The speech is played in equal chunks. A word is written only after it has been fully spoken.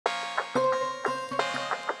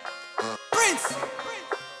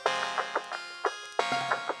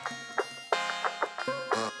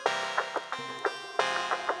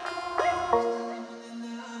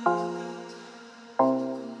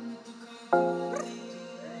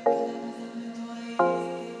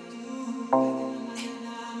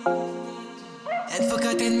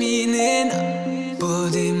Enfócate en mi nena,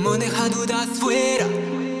 podemos dejar dudas fuera.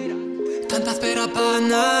 Tanta espera para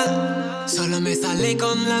nada, solo me sale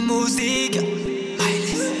con la música.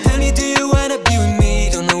 Myles. Tell me, do you wanna be with me?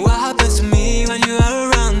 Don't know what happens to me when you are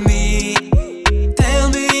around me. Tell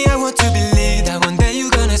me, I want to believe that one day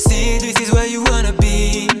you're gonna see this is where you wanna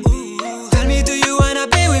be. Tell me, do you wanna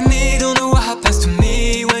be with me? Don't know what happens to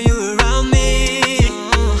me when you're around me.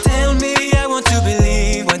 Tell me, I want to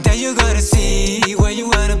believe one day you're gonna see where you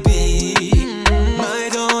wanna be. I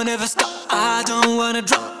don't ever stop, I don't wanna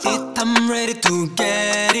drop it, I'm ready to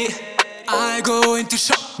get it. I go into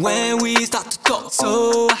shock when we start to talk,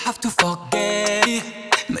 so I have to forget it.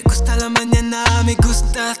 Me gusta la mañana, me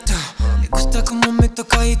gusta tú. Me gusta como me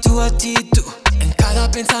toca y tu actitud. En cada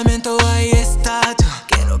pensamiento ahí está tú.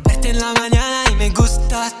 Quiero verte en la mañana y me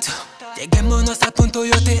gusta tú. Lleguémonos al punto,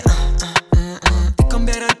 yo te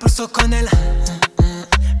cambiaré el pulso con él.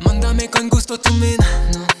 Mándame con gusto tu mina.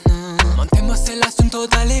 Montemos el asunto,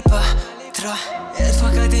 dale pa' atrás.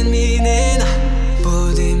 Enfócate en mi nena,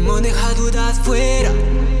 podemos dejar dudas fuera.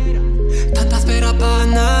 Tanta espera para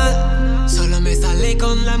nada, solo me sale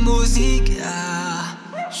con la música.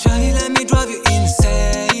 Shawty, let me drive you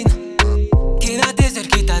insane. Quédate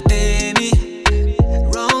cerquita de mí.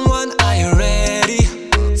 Round one, are you ready?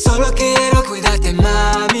 Solo quiero cuidarte,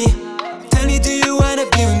 mami. Tell me, do you wanna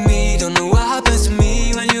be with me? Don't know what happens to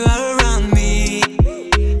me when you are around me.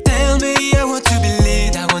 Tell me, I want to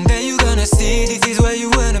believe that one day you're gonna see this is where you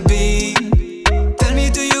wanna be. Tell me,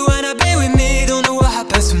 do you wanna be with me? Don't know what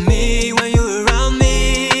happens to me when you're around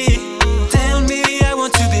me. Tell me, I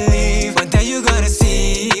want to believe one day you're gonna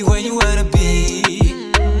see where you wanna be.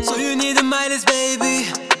 So you need a Myles, baby.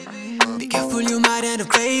 Be careful, you might end up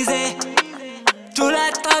crazy. Tú la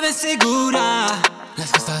estabas segura,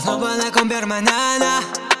 las cosas no van a cambiar mañana.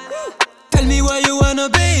 Tell me where you wanna,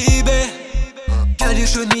 baby. Girl, you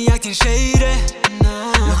should me acting shady.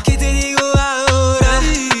 Lo que te digo ahora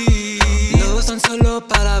no son solo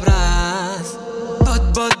palabras.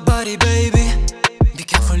 Body, baby. Be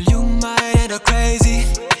careful, you might end up crazy.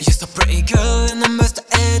 You're so pretty, girl, and I must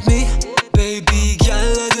admit me. Baby,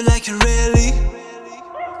 girl, I do like you really.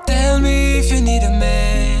 Tell me if you need a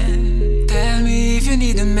man. Tell me if you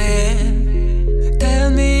need a man.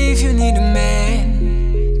 Tell me if you need a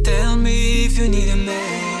man. Tell me if you need a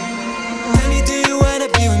man. Tell me, do you wanna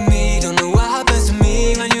be with me? Don't know what happens to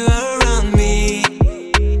me when you are around me.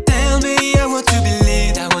 Tell me, I want to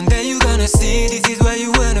believe that one day you're gonna see this is where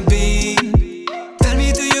you wanna be. Tell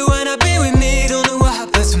me, do you wanna be with me? Don't know what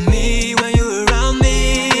happens to me when you're around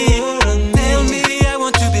me. Tell me, I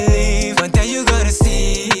want to believe one day you're gonna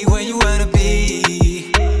see where you wanna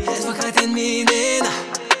be. Enfócate en mi nena,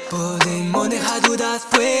 podemos dejar dudas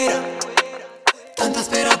fuera. Tanta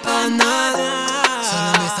espera para nada,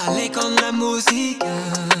 solo me sale con la música.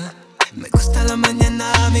 Me gusta la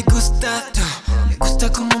mañana, me gusta tú. Me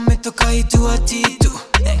gusta como me toca y tu actitud.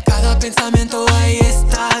 En cada pensamiento ahí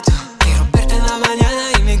está